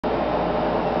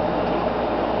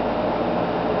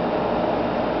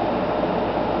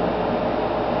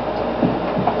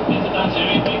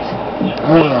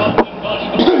Well,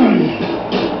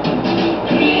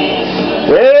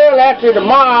 after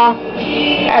tomorrow,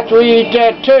 after we eat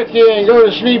that turkey and go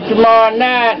to sleep tomorrow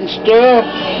night and stuff,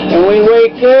 and we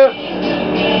wake up,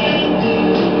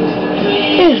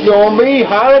 it's gonna be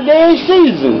holiday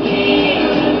season.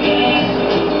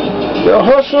 The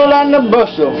hustle and the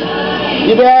bustle.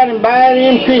 Get out and buy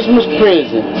them Christmas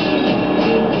presents.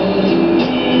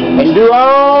 And do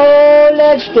all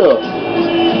that stuff.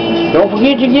 Don't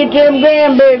forget to get them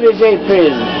grandbabies a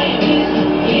present.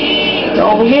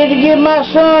 Don't forget to give my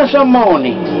son some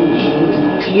money.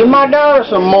 Give my daughter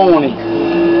some money.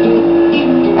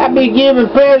 I be giving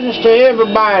presents to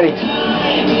everybody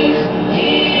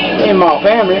in my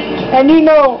family. And you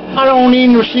know, I don't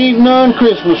even receive none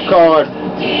Christmas card.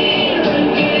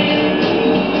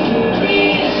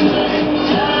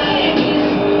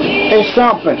 It's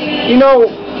something. You know,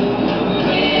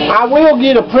 I will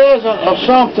get a present of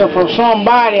something from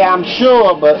somebody, I'm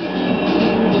sure, but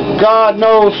God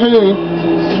knows who.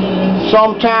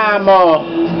 Sometime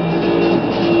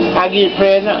I get a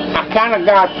present. I kind of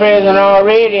got a present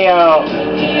already, a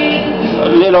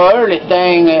little early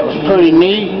thing that was pretty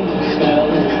neat.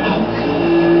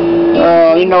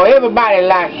 You know, everybody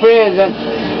likes presents,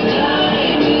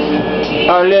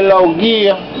 or a little old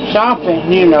gift,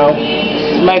 something, you know,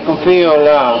 make them feel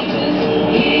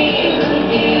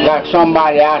like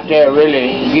somebody out there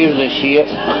really gives a shit.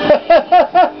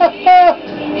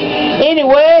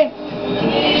 Anyway,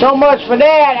 so much for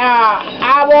that.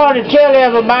 I want to tell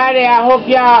everybody, I hope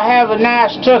y'all have a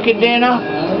nice turkey dinner,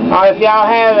 or if y'all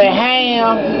have a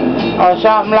ham or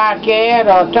something like that,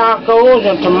 or tacos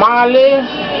and tamales,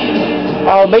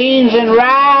 or beans and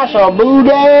rice, or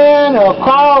boudin, or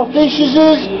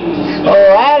crawfishes, or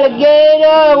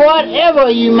alligator, whatever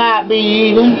you might be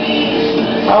eating.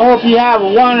 I hope you have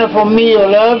a wonderful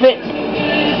meal of it.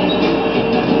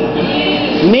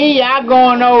 Me, I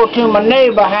going over to my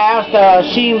neighbor's house.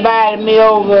 She invited me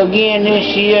over again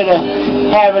this year to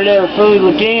have a little food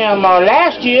with them.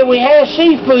 Last year we had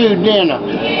seafood dinner.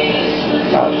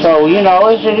 So, you know,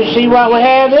 let's see what we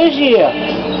have this year.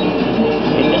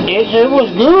 It was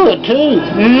good, too.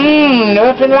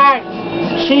 Nothing like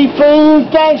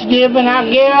seafood Thanksgiving, I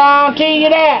guarantee you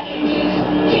that.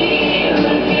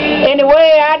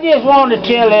 Anyway, I just wanted to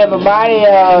tell everybody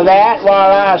that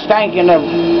while I was thinking of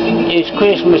it's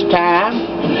Christmas time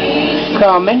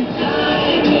coming.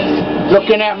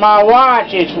 Looking at my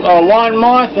watch, it's 1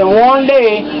 month and 1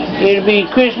 day, it'll be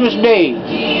Christmas Day.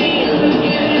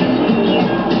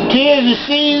 'Tis the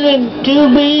season to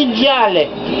be jolly.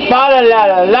 Fa la la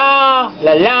la la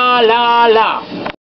la la la la.